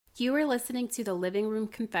You are listening to the Living Room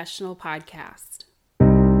Confessional podcast.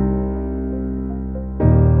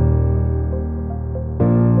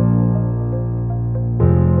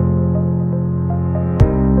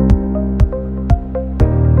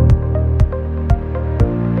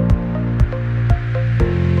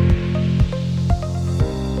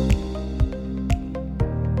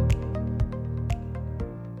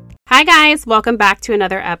 Hi guys, welcome back to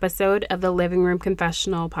another episode of the Living Room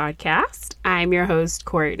Confessional podcast. I'm your host,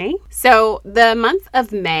 Courtney. So the month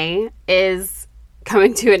of May is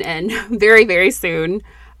coming to an end very, very soon.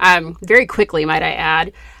 Very quickly, might I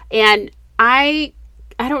add. And I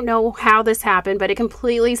don't know how this happened, but it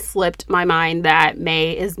completely slipped my mind that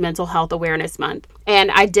May is Mental Health Awareness Month. And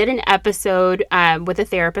I did an episode with a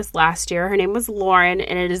therapist last year. Her name was Lauren,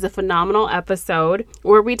 and it is a phenomenal episode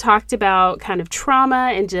where we talked about kind of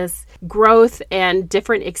trauma and just growth and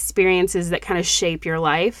different experiences that kind of shape your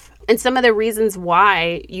life and some of the reasons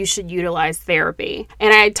why you should utilize therapy.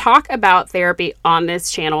 And I talk about therapy on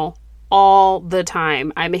this channel all the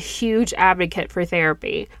time. I'm a huge advocate for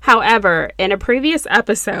therapy. However, in a previous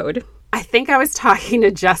episode, I think I was talking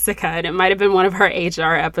to Jessica, and it might have been one of her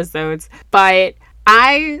HR episodes, but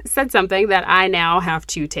I said something that I now have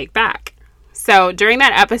to take back. So during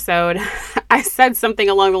that episode, I said something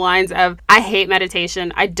along the lines of, I hate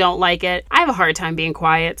meditation. I don't like it. I have a hard time being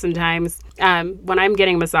quiet sometimes. When I'm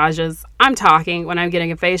getting massages, I'm talking. When I'm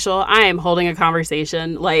getting a facial, I am holding a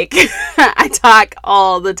conversation. Like, I talk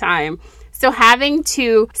all the time. So having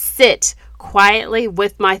to sit quietly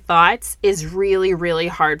with my thoughts is really, really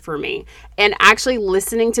hard for me. And actually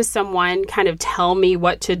listening to someone kind of tell me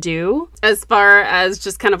what to do, as far as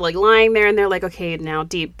just kind of like lying there and they're like, okay, now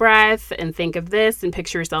deep breath and think of this and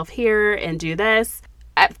picture yourself here and do this.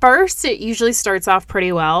 At first, it usually starts off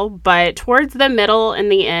pretty well, but towards the middle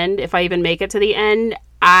and the end, if I even make it to the end,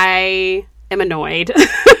 I am annoyed.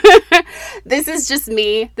 This is just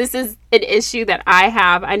me. This is an issue that I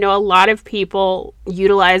have. I know a lot of people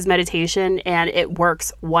utilize meditation and it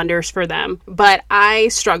works wonders for them, but I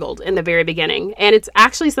struggled in the very beginning. And it's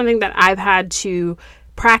actually something that I've had to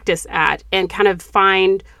practice at and kind of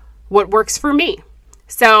find what works for me.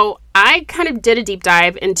 So I kind of did a deep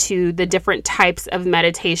dive into the different types of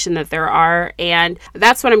meditation that there are, and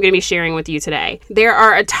that's what I'm going to be sharing with you today. There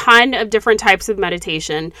are a ton of different types of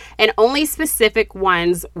meditation, and only specific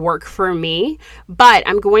ones work for me, but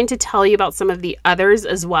I'm going to tell you about some of the others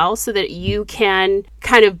as well so that you can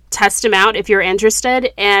kind of test them out if you're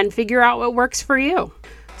interested and figure out what works for you.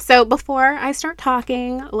 So before I start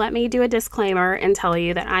talking, let me do a disclaimer and tell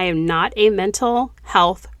you that I am not a mental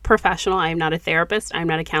health professional. I am not a therapist. I'm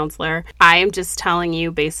not a counselor. I am just telling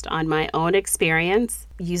you based on my own experience.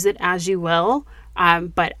 Use it as you will.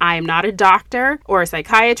 But I am not a doctor or a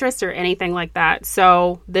psychiatrist or anything like that.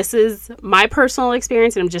 So this is my personal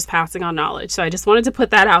experience and I'm just passing on knowledge. So I just wanted to put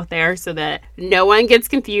that out there so that no one gets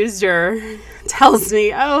confused or tells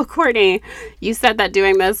me, oh, Courtney, you said that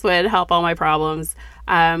doing this would help all my problems.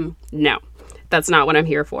 No, that's not what I'm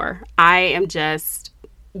here for. I am just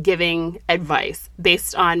giving advice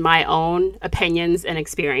based on my own opinions and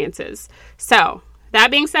experiences. So that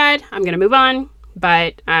being said, I'm going to move on,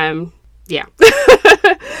 but, yeah.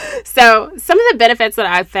 So some of the benefits that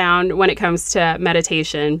I've found when it comes to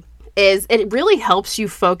meditation is it really helps you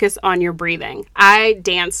focus on your breathing. I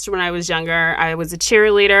danced when I was younger. I was a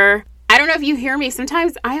cheerleader. I don't know if you hear me.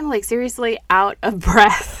 Sometimes I am like seriously out of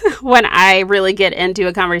breath when I really get into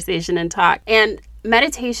a conversation and talk. And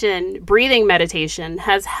meditation, breathing meditation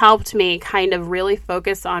has helped me kind of really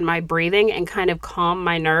focus on my breathing and kind of calm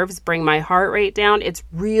my nerves, bring my heart rate down. It's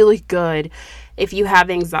really good if you have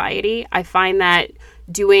anxiety. I find that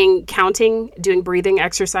doing breathing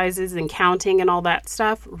exercises and counting and all that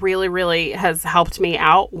stuff really, really has helped me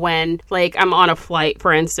out when, like, I'm on a flight,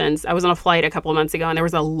 for instance. I was on a flight a couple of months ago and there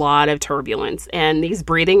was a lot of turbulence. And these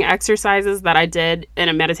breathing exercises that I did in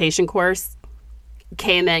a meditation course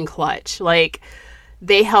came in clutch. Like,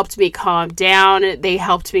 they helped me calm down. They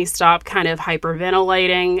helped me stop kind of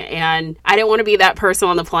hyperventilating. And I didn't want to be that person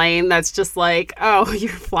on the plane that's just like, oh, you're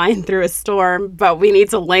flying through a storm, but we need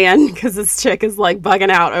to land because this chick is like bugging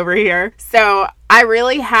out over here. So I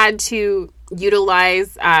really had to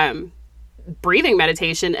utilize breathing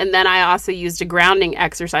meditation. And then I also used a grounding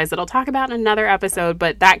exercise that I'll talk about in another episode,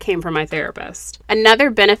 but that came from my therapist. Another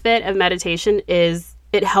benefit of meditation is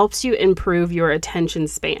it helps you improve your attention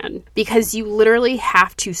span because you literally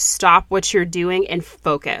have to stop what you're doing and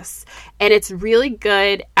focus. And it's really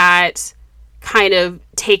good at kind of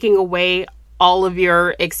taking away all of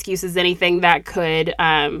your excuses, anything that could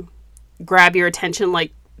grab your attention,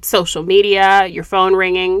 like social media, your phone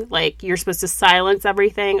ringing, like you're supposed to silence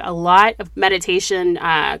everything. A lot of meditation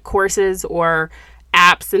courses or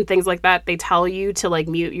apps and things like that, they tell you to like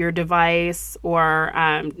mute your device or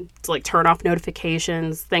to like turn off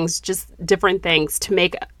notifications, things, just different things to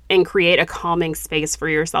make and create a calming space for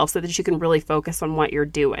yourself so that you can really focus on what you're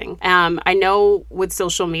doing. I know with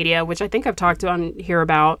social media, which I think I've talked on here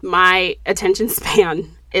about, my attention span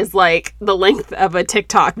is like the length of a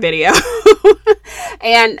TikTok video.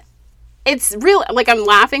 And it's really, like, I'm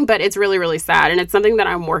laughing, but it's really, really sad. And it's something that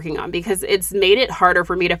I'm working on because it's made it harder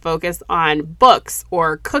for me to focus on books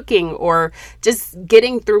or cooking or just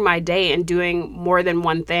getting through my day and doing more than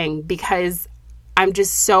one thing because I'm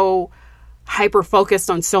just so hyper focused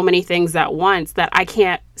on so many things at once that I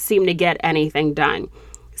can't seem to get anything done.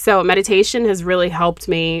 So meditation has really helped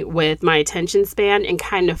me with my attention span and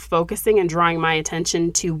kind of focusing and drawing my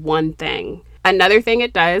attention to one thing. Another thing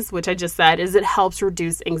it does, which I just said, is it helps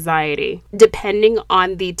reduce anxiety. Depending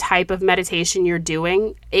on the type of meditation you're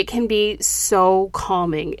doing, it can be so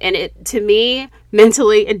calming. And it, to me,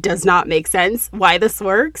 mentally, it does not make sense why this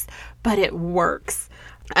works, but it works.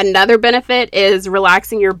 Another benefit is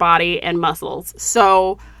relaxing your body and muscles.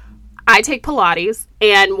 So I take Pilates,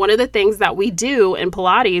 and one of the things that we do in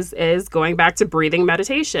Pilates is going back to breathing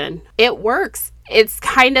meditation. It works. It's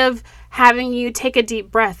kind of having you take a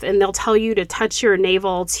deep breath, and they'll tell you to touch your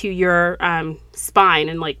navel to your spine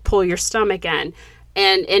and like pull your stomach in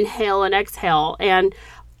and inhale and exhale and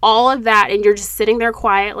all of that. And you're just sitting there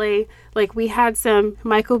quietly. Like we had some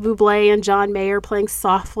Michael Bublé and John Mayer playing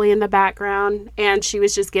softly in the background, and she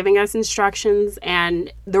was just giving us instructions,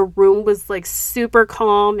 and the room was like super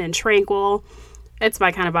calm and tranquil. It's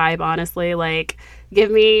my kind of vibe, honestly. Like,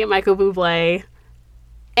 give me Michael Bublé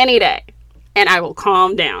any day and I will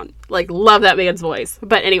calm down. Like, love that man's voice.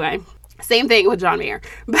 But anyway, same thing with John Mayer.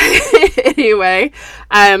 But anyway,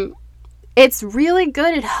 it's really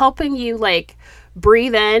good at helping you like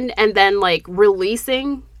breathe in and then like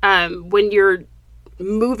releasing when you're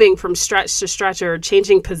moving from stretch to stretch or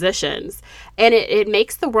changing positions. And it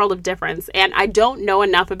makes the world of difference. And I don't know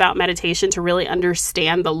enough about meditation to really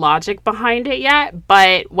understand the logic behind it yet.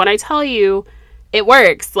 But when I tell you it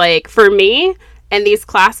works, like for me and these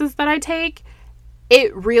classes that I take,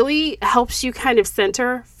 it really helps you kind of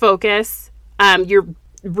center, focus. You're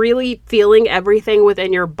really feeling everything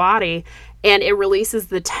within your body, and it releases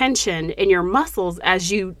the tension in your muscles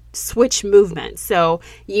as you switch movements. So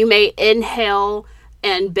you may inhale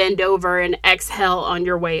and bend over and exhale on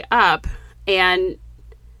your way up, and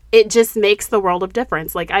it just makes the world of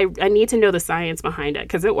difference. Like I need to know the science behind it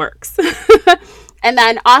because it works. And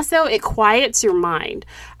then also it quiets your mind.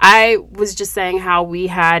 I was just saying how we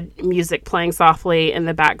had music playing softly in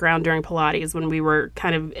the background during Pilates when we were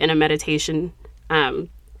kind of in a meditation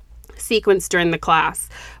sequence during the class.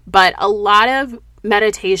 But a lot of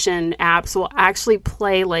meditation apps will actually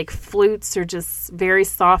play like flutes or just very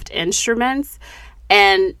soft instruments.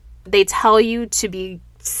 And they tell you to be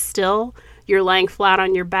still. You're laying flat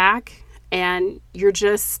on your back and you're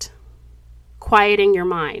just quieting your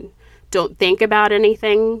mind. Don't think about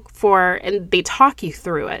anything and they talk you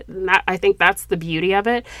through it. And I think that's the beauty of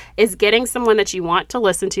it, is getting someone that you want to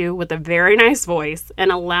listen to with a very nice voice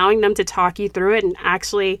and allowing them to talk you through it and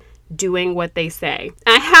actually doing what they say.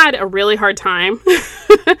 I had a really hard time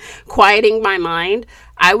quieting my mind.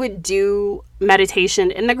 I would do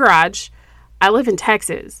meditation in the garage. I live in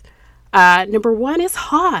Texas. Number one, it's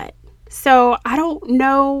hot. So I don't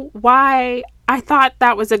know why I thought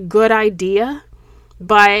that was a good idea,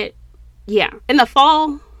 but yeah, in the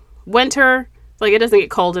fall, winter, like it doesn't get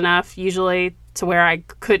cold enough usually to where I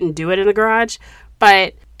couldn't do it in the garage.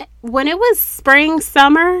 But when it was spring,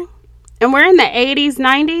 summer, and we're in the 80s,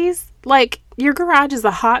 90s, like your garage is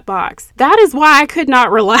a hot box. That is why I could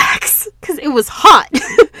not relax, because it was hot.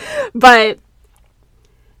 But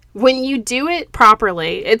when you do it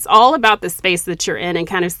properly, it's all about the space that you're in and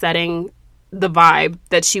kind of setting the vibe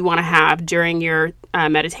that you want to have during your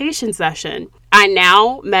meditation session. I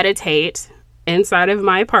now meditate inside of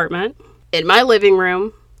my apartment, in my living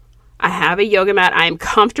room. I have a yoga mat. I'm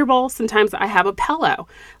comfortable. Sometimes I have a pillow,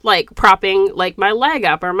 like propping like my leg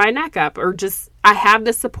up or my neck up, or just I have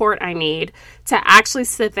the support I need to actually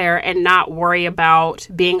sit there and not worry about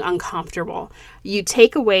being uncomfortable. You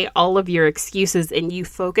take away all of your excuses and you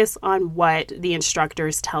focus on what the instructor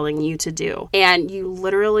is telling you to do. And you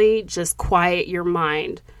literally just quiet your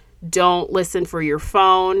mind. Don't listen for your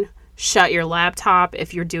phone. Shut your laptop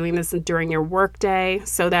if you're doing this during your workday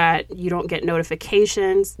so that you don't get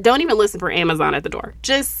notifications. Don't even listen for Amazon at the door.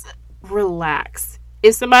 Just relax.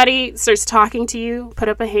 If somebody starts talking to you, put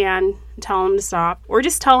up a hand and tell them to stop, or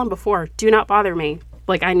just tell them before, do not bother me.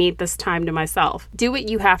 Like, I need this time to myself. Do what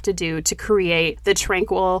you have to do to create the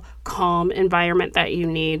tranquil, calm environment that you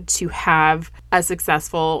need to have a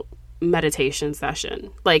successful meditation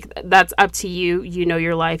session. Like, that's up to you. You know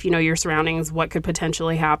your life, you know your surroundings, what could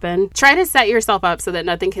potentially happen. Try to set yourself up so that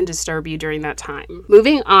nothing can disturb you during that time.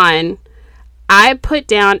 Moving on, I put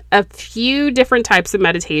down a few different types of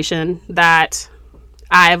meditation that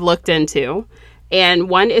I've looked into. And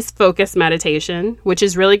one is focus meditation, which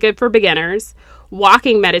is really good for beginners.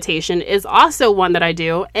 Walking meditation is also one that I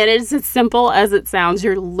do. And it's as simple as it sounds.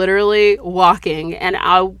 You're literally walking, and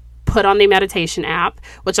I'll put on the meditation app,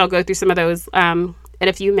 which I'll go through some of those in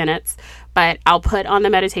a few minutes, but I'll put on the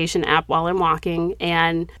meditation app while I'm walking,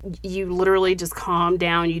 and you literally just calm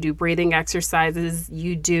down. You do breathing exercises,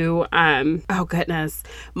 you do,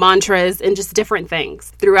 mantras and just different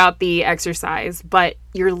things throughout the exercise, but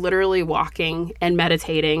you're literally walking and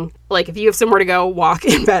meditating. Like, if you have somewhere to go, walk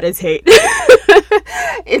and meditate.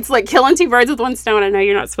 It's like killing two birds with one stone. I know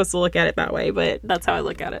you're not supposed to look at it that way, but that's how I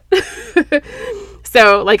look at it.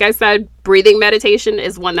 So, like I said, breathing meditation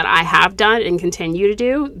is one that I have done and continue to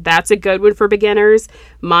do. That's a good one for beginners.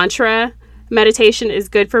 Mantra meditation is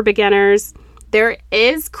good for beginners. There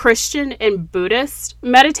is Christian and Buddhist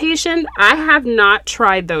meditation. I have not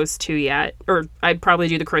tried those two yet, or I'd probably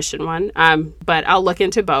do the Christian one, but I'll look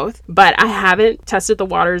into both. But I haven't tested the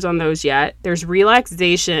waters on those yet. There's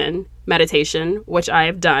relaxation meditation, which I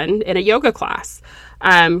have done in a yoga class.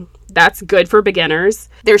 That's good for beginners.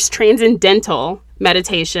 There's transcendental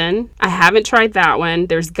meditation. I haven't tried that one.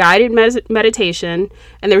 There's guided meditation,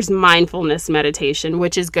 and there's mindfulness meditation,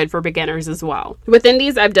 which is good for beginners as well. Within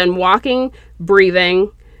these, I've done walking,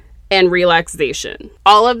 breathing, and relaxation.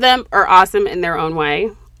 All of them are awesome in their own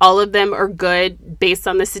way. All of them are good based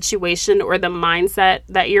on the situation or the mindset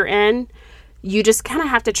that you're in. You just kind of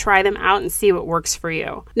have to try them out and see what works for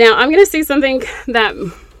you. Now, I'm going to say something that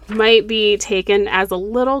might be taken as a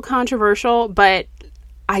little controversial, but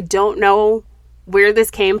I don't know where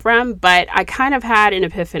this came from, but I kind of had an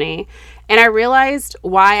epiphany, and I realized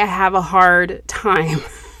why I have a hard time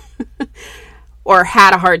or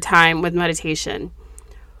had a hard time with meditation.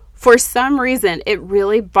 For some reason, it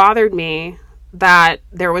really bothered me that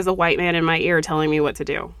there was a white man in my ear telling me what to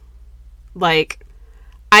do. Like,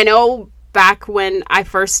 I know back when I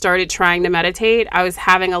first started trying to meditate, I was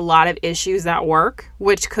having a lot of issues at work,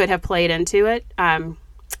 which could have played into it.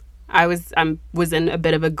 I was in a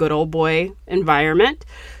bit of a good old boy environment,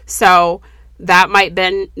 so that might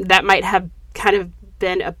have kind of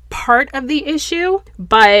been a part of the issue,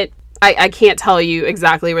 but I can't tell you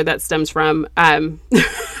exactly where that stems from.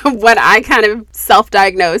 When I kind of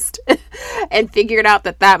self-diagnosed and figured out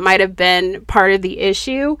that might have been part of the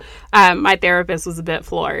issue, my therapist was a bit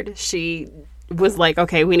floored. She was like,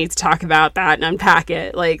 okay, we need to talk about that and unpack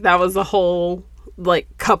it. Like, that was a whole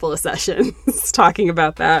couple of sessions talking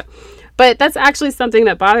about that. But that's actually something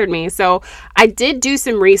that bothered me. So I did do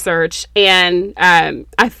some research, and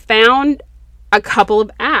I found a couple of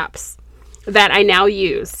apps that I now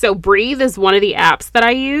use. So Breathe is one of the apps that I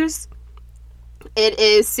use. It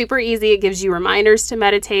is super easy. It gives you reminders to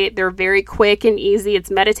meditate. They're very quick and easy. It's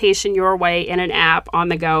meditation your way in an app on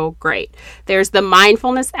the go. Great. There's the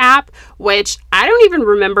mindfulness app, which I don't even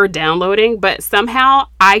remember downloading, but somehow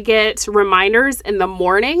I get reminders in the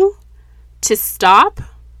morning to stop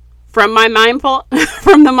from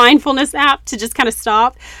from the mindfulness app, to just kind of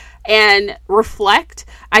stop and reflect.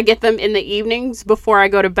 I get them in the evenings before I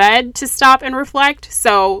go to bed to stop and reflect.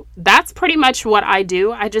 So that's pretty much what I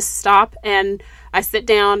do. I just stop and I sit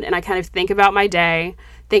down and I kind of think about my day,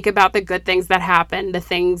 think about the good things that happened,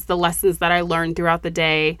 the lessons that I learned throughout the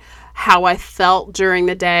day, how I felt during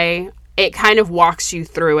the day. It kind of walks you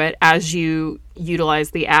through it as you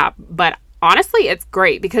utilize the app. But honestly, it's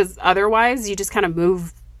great, because otherwise you just kind of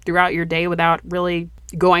move throughout your day without really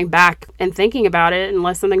going back and thinking about it,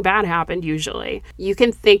 unless something bad happened. Usually you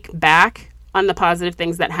can think back on the positive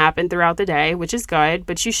things that happened throughout the day, which is good,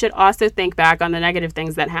 but you should also think back on the negative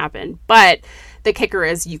things that happened. But the kicker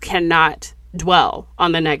is you cannot dwell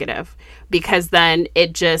on the negative, because then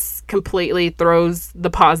it just completely throws the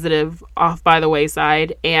positive off by the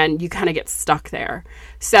wayside and you kind of get stuck there.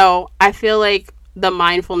 So I feel like the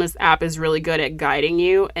mindfulness app is really good at guiding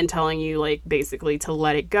you and telling you, basically to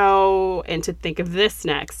let it go and to think of this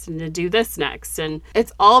next and to do this next. And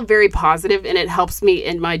it's all very positive, and it helps me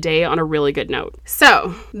end my day on a really good note.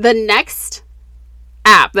 So the next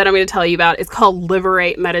app that I'm going to tell you about is called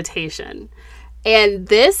Liberate Meditation. And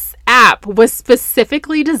this app was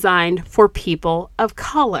specifically designed for people of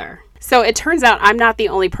color. So it turns out I'm not the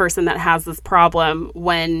only person that has this problem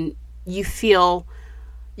when you feel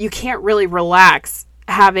you can't really relax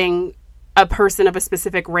having a person of a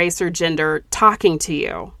specific race or gender talking to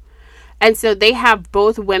you. And so they have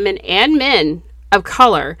both women and men of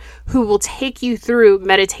color who will take you through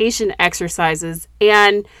meditation exercises.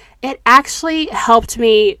 And it actually helped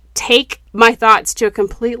me take my thoughts to a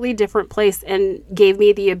completely different place and gave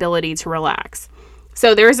me the ability to relax.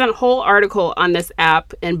 So there's a whole article on this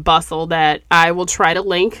app in Bustle that I will try to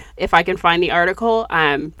link if I can find the article,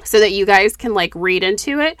 so that you guys can like read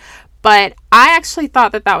into it. But I actually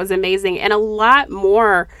thought that was amazing, and a lot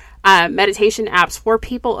more meditation apps for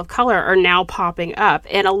people of color are now popping up,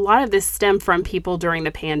 and a lot of this stemmed from people during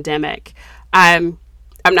the pandemic. I'm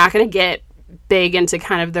not going to get big into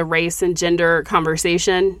kind of the race and gender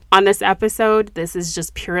conversation on this episode. This is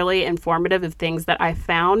just purely informative of things that I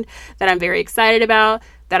found that I'm very excited about,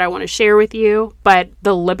 that I want to share with you. But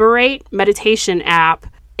the Liberate meditation app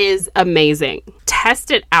is amazing.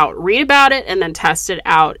 Test it out. Read about it and then test it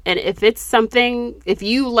out. And if it's something, if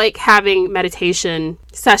you like having meditation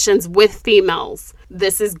sessions with females,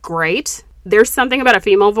 this is great. There's something about a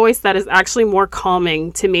female voice that is actually more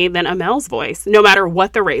calming to me than a male's voice, no matter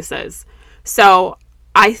what the race is. So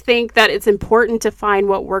I think that it's important to find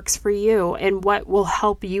what works for you and what will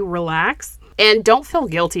help you relax. And don't feel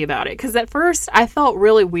guilty about it. Because at first I felt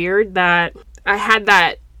really weird that I had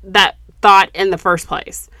that thought in the first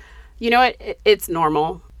place. You know what? It's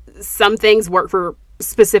normal. Some things work for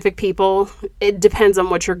specific people. It depends on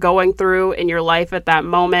what you're going through in your life at that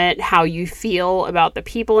moment, how you feel about the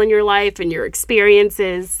people in your life and your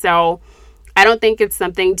experiences. So I don't think it's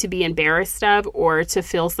something to be embarrassed of or to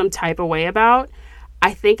feel some type of way about.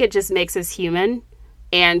 I think it just makes us human,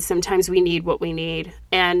 and sometimes we need what we need.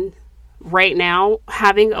 And right now,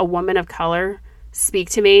 having a woman of color speak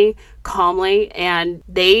to me calmly, and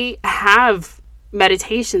they have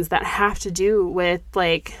meditations that have to do with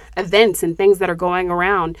like events and things that are going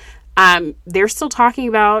around. They're still talking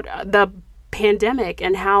about the pandemic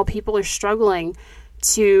and how people are struggling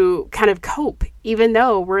to kind of cope, even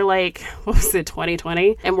though we're like,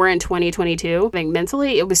 2020 and we're in 2022. I think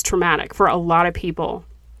mentally it was traumatic for a lot of people.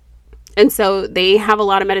 And so they have a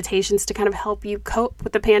lot of meditations to kind of help you cope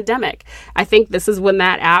with the pandemic. I think this is when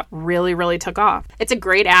that app really, really took off. It's a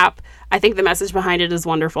great app. I think the message behind it is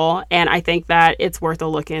wonderful, and I think that it's worth a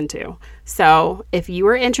look into. So if you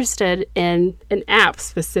are interested in an app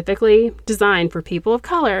specifically designed for people of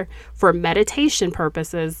color for meditation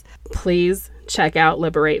purposes, please check out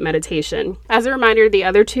Liberate Meditation. As a reminder, the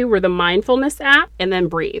other two were the Mindfulness app and then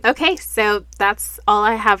Breathe. Okay, so that's all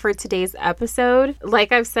I have for today's episode.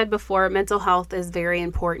 Like I've said before, mental health is very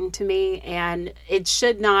important to me, and it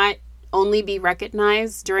should not only be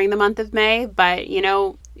recognized during the month of May, but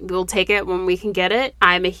we'll take it when we can get it.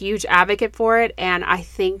 I'm a huge advocate for it, and I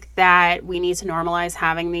think that we need to normalize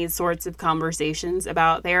having these sorts of conversations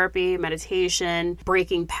about therapy, meditation,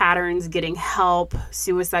 breaking patterns, getting help,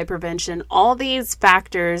 suicide prevention, all these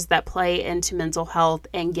factors that play into mental health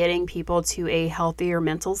and getting people to a healthier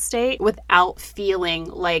mental state without feeling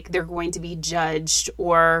like they're going to be judged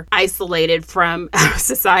or isolated from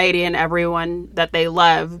society and everyone that they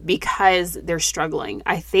love because they're struggling.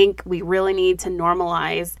 I think we really need to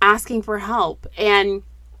normalize asking for help. And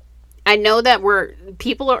I know that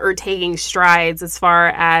people are taking strides as far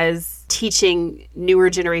as teaching newer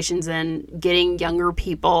generations and getting younger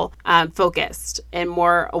people focused and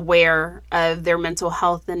more aware of their mental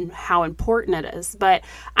health and how important it is. But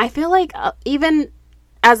I feel like even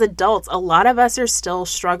as adults, a lot of us are still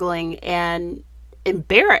struggling and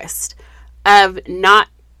embarrassed of not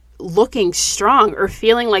looking strong or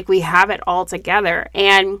feeling like we have it all together.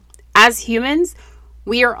 And as humans,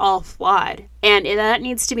 we are all flawed, and that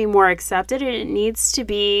needs to be more accepted, and it needs to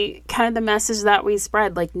be kind of the message that we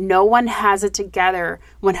spread. Like, no one has it together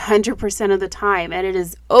 100% of the time, and it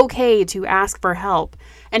is okay to ask for help.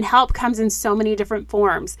 And help comes in so many different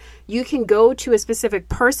forms. You can go to a specific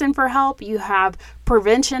person for help. You have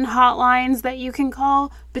prevention hotlines that you can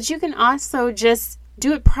call, but you can also just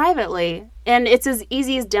do it privately. And it's as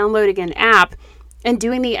easy as downloading an app and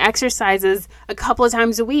doing the exercises a couple of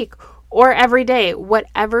times a week or every day,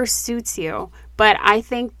 whatever suits you. But I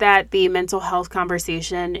think that the mental health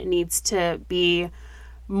conversation needs to be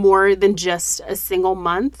more than just a single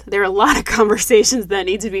month. There are a lot of conversations that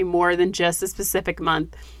need to be more than just a specific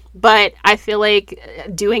month. But I feel like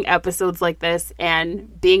doing episodes like this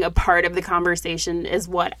and being a part of the conversation is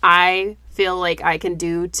what I feel like I can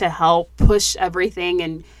do to help push everything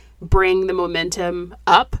and bring the momentum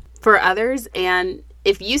up for others. And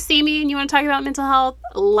if you see me and you want to talk about mental health,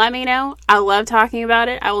 let me know. I love talking about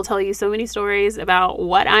it. I will tell you so many stories about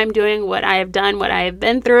what I'm doing, what I have done, what I have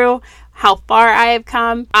been through, how far I have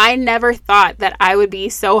come. I never thought that I would be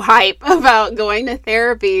so hype about going to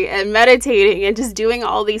therapy and meditating and just doing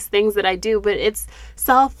all these things that I do, but it's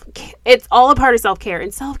all a part of self-care,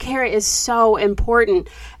 and self-care is so important.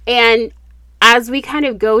 And as we kind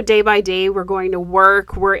of go day by day, we're going to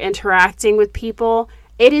work, we're interacting with people.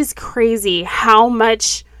 It is crazy how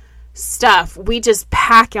much stuff we just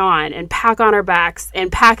pack on our backs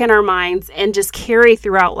and pack in our minds and just carry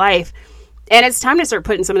throughout life. And it's time to start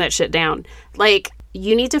putting some of that shit down. Like,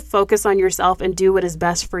 you need to focus on yourself and do what is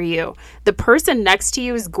best for you. The person next to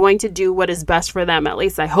you is going to do what is best for them. At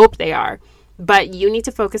least I hope they are. But you need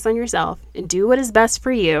to focus on yourself and do what is best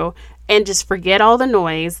for you and just forget all the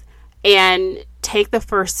noise and take the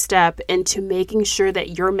first step into making sure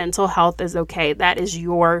that your mental health is okay. That is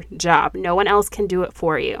your job. No one else can do it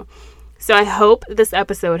for you. So I hope this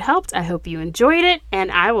episode helped. I hope you enjoyed it,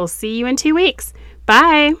 and I will see you in 2 weeks.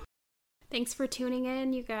 Bye. Thanks for tuning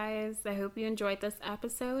in, you guys. I hope you enjoyed this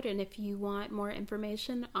episode, and if you want more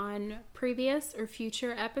information on previous or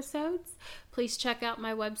future episodes, please check out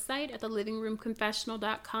my website at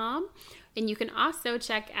thelivingroomconfessional.com, and you can also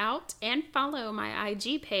check out and follow my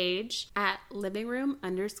IG page at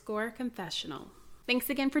livingroom_confessional. Thanks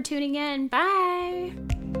again for tuning in. Bye!